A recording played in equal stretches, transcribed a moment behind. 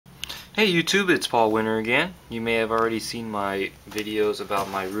Hey YouTube, it's Paul Winter again. You may have already seen my videos about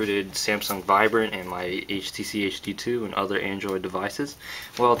my rooted Samsung Vibrant and my HTC HD2 and other Android devices.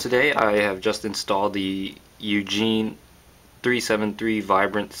 Well, today I have just installed the Eugene373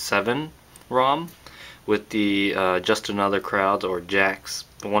 Vibrant7 ROM with the Just Another Crowd or JAX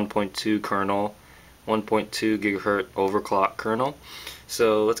 1.2 kernel, 1.2 gigahertz overclock kernel.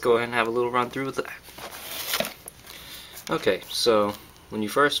 So let's go ahead and have a little run through with that. Okay, so when you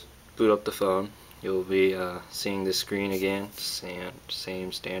first boot up the phone, you'll be seeing this screen again,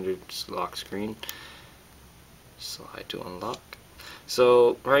 same standard lock screen. Slide to unlock.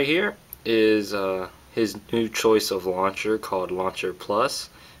 So right here is his new choice of launcher called Launcher Plus.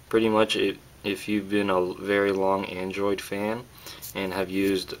 Pretty much if you've been a very long Android fan and have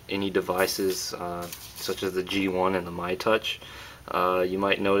used any devices such as the G1 and the MyTouch, you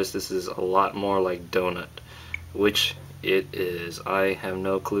might notice this is a lot more like Donut, which it is. I have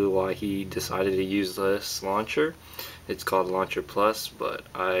no clue why he decided to use this launcher. It's called Launcher Plus, but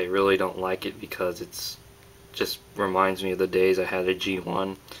I really don't like it because it's just reminds me of the days I had a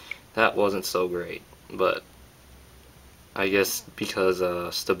G1. That wasn't so great, but I guess because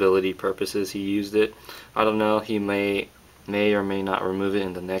stability purposes he used it. I don't know, he may or may not remove it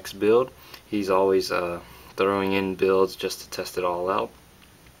in the next build. He's always throwing in builds just to test it all out.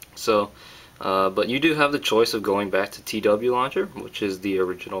 So but you do have the choice of going back to TW Launcher, which is the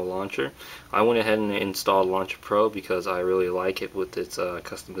original launcher. I went ahead and installed Launcher Pro because I really like it with its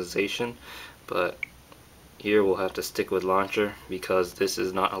customization, but here we'll have to stick with Launcher because this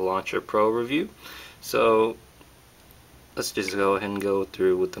is not a Launcher Pro review. So let's just go ahead and go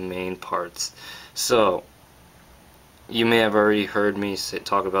through with the main parts. So you may have already heard me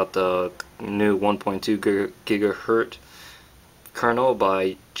talk about the new 1.2 gigahertz kernel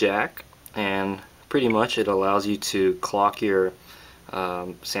by Jack, and pretty much it allows you to clock your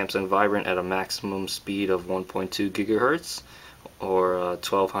Samsung Vibrant at a maximum speed of 1.2 gigahertz or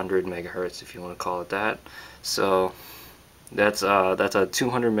 1200 megahertz if you want to call it that. So that's a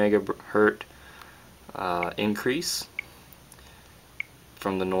 200 megahertz increase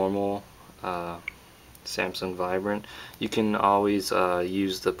from the normal Samsung Vibrant. You can always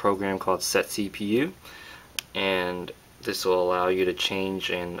use the program called Set CPU, and this will allow you to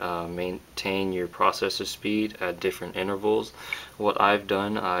change and maintain your processor speed at different intervals. What I've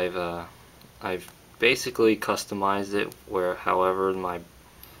done, I've basically customized it where however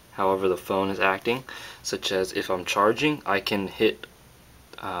the phone is acting, such as if I'm charging, I can hit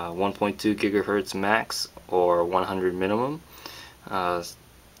 1.2 gigahertz max or 100 minimum, and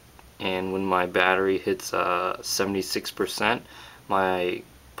when my battery hits 76%, my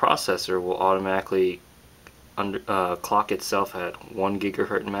processor will automatically clock itself at 1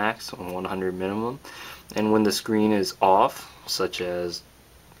 gigahertz max and 100 minimum, and when the screen is off, such as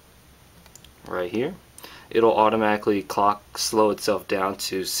right here, it'll automatically slow itself down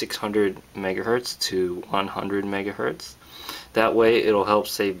to 600 megahertz to 100 megahertz. That way it'll help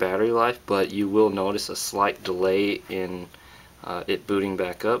save battery life, but you will notice a slight delay in it booting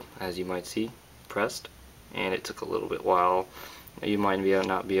back up, as you might see pressed, and it took a little bit while. You might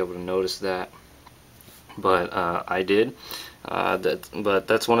not be able to notice that, but I did. But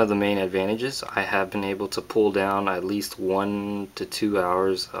that's one of the main advantages. I have been able to pull down at least 1 to 2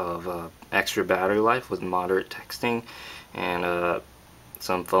 hours of extra battery life with moderate texting and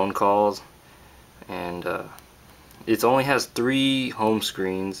some phone calls, and it only has 3 home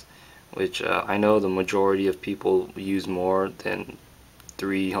screens, which I know the majority of people use more than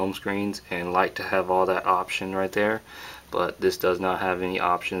 3 home screens and like to have all that option right there, but this does not have any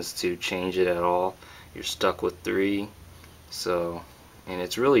options to change it at all. You're stuck with 3. So, and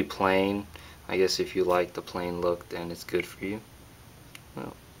it's really plain. I guess if you like the plain look, then it's good for you.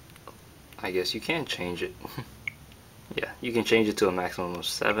 Well, I guess you can change it. Yeah, you can change it to a maximum of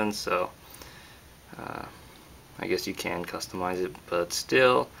 7, so I guess you can customize it, but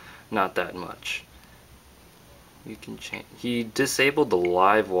still not that much. You can change. He disabled the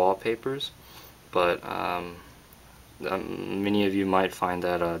live wallpapers, but many of you might find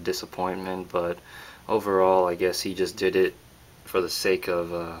that a disappointment, but overall I guess he just did it for the sake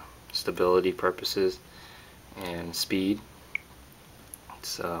of stability purposes and speed.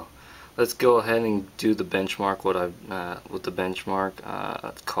 So let's go ahead and do the benchmark. With the benchmark,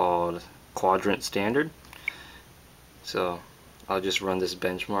 it's called Quadrant Standard. So I'll just run this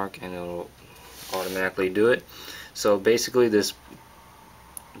benchmark and it'll automatically do it. So basically this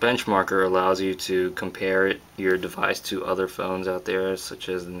benchmarker allows you to compare your device to other phones out there, such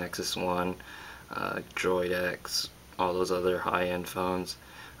as the Nexus 1, Droid X, all those other high-end phones.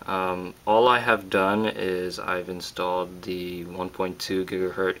 All I have done is I've installed the 1.2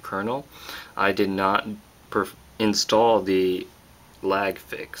 gigahertz kernel. I did not install the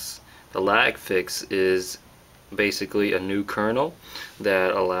lagfix. The lagfix is basically a new kernel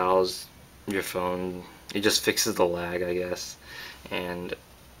that allows your phone, it just fixes the lag, I guess, and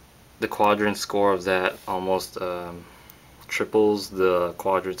the quadrant score of that almost triples the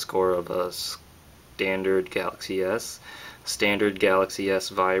quadrant score of a standard Galaxy S. Standard Galaxy S,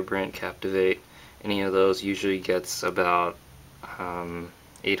 Vibrant, Captivate, any of those usually gets about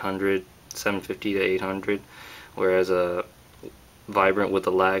 800, 750 to 800, whereas a Vibrant with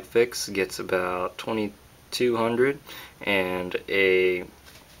a lag fix gets about 2200, and a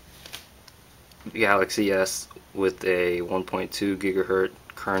Galaxy S with a 1.2 gigahertz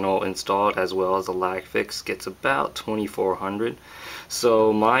kernel installed as well as a lag fix gets about 2400.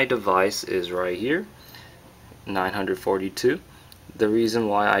 So my device is right here, 942. The reason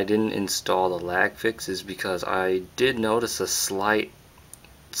why I didn't install the lag fix is because I did notice a slight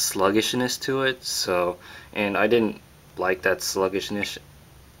sluggishness to it, and I didn't like that sluggishness,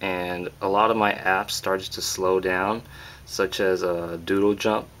 and a lot of my apps started to slow down, such as Doodle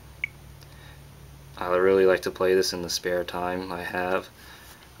Jump. I really like to play this in the spare time I have,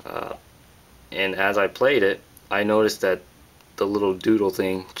 and as I played it, I noticed that the little doodle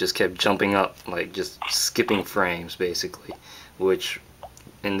thing just kept jumping up, like just skipping frames basically, which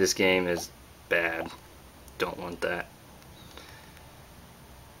in this game is bad. Don't want that.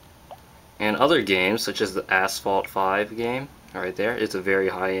 And other games such as the Asphalt 5 game right there, it's a very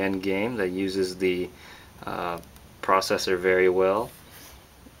high-end game that uses the processor very well.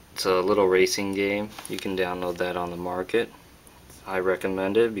 It's a little racing game. You can download that on the market. I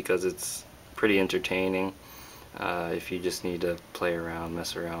recommend it because it's pretty entertaining if you just need to play around,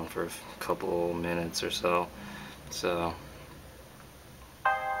 mess around for a couple minutes or so. So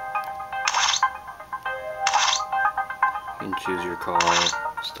you can choose your car,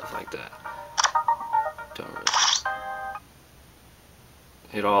 stuff like that. Don't really.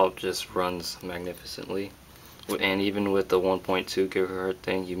 It all just runs magnificently. And even with the 1.2 gigahertz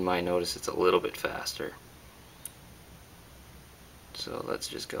thing, you might notice it's a little bit faster. So let's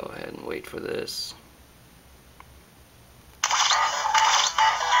just go ahead and wait for this.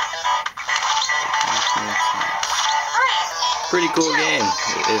 Pretty cool game,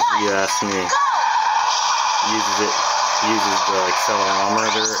 if you ask me. Uses the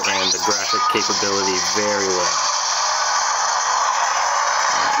accelerometer and the graphic capability very well.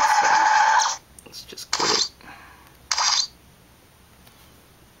 Let's just quit it.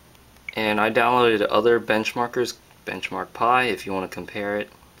 And I downloaded other benchmarkers, Benchmark Pi, if you want to compare it.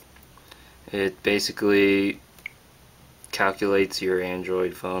 It basically calculates your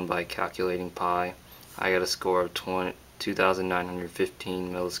Android phone by calculating pi. I got a score of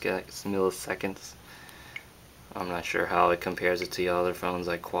 2,915 milliseconds. I'm not sure how it compares it to other phones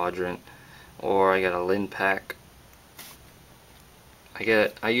like Quadrant, or I got a Linpack.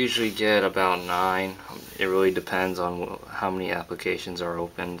 I usually get about 9. It really depends on how many applications are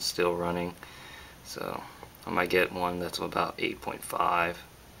open, still running. So I might get one that's about 8.5,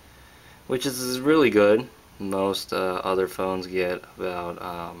 which is really good. Most other phones get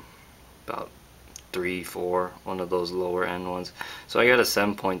about 3, 4, one of those lower end ones. So I got a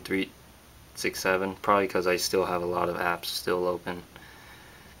 7.367, probably because I still have a lot of apps still open.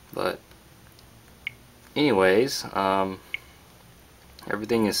 But anyways,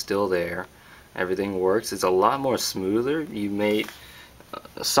 everything is still there. Everything works. It's a lot more smoother.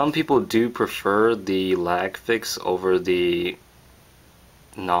 Some people do prefer the lag fix over the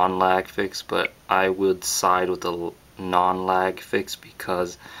non-lag fix, but I would side with the non-lag fix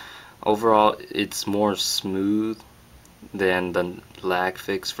because overall it's more smooth than the lag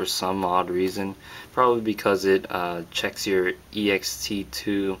fix for some odd reason. Probably because it checks your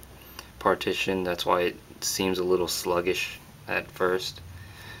ext2 partition. That's why it seems a little sluggish at first.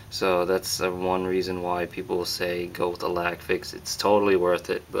 So that's one reason why people will say go with a lag fix. It's totally worth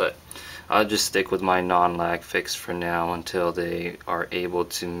it, but I'll just stick with my non-lag fix for now until they are able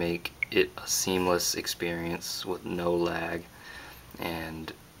to make it a seamless experience with no lag.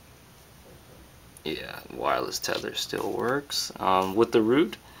 And yeah, wireless tether still works. With the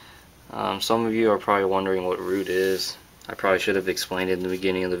root, some of you are probably wondering what root is. I probably should have explained it in the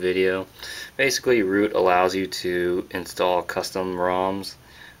beginning of the video. Basically, root allows you to install custom ROMs,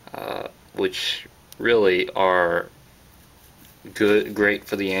 which really are great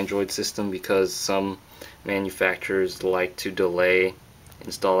for the Android system because some manufacturers like to delay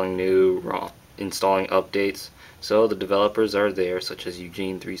installing new installing updates. So the developers are there, such as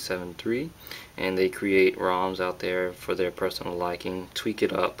Eugene373, and they create ROMs out there for their personal liking, tweak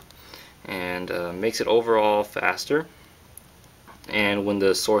it up, and makes it overall faster. And when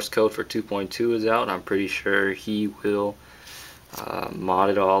the source code for 2.2 is out, I'm pretty sure he will mod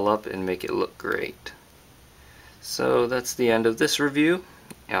it all up and make it look great. So that's the end of this review.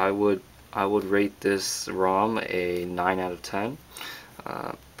 I would rate this ROM a 9 out of 10.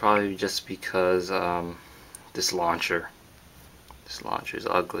 Probably just because this launcher is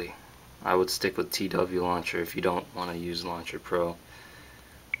ugly. I would stick with TW Launcher if you don't want to use Launcher Pro.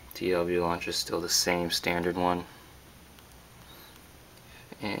 TW Launcher is still the same standard one.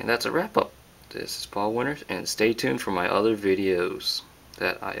 And that's a wrap up. This is Paul Winters, and stay tuned for my other videos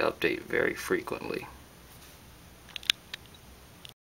that I update very frequently.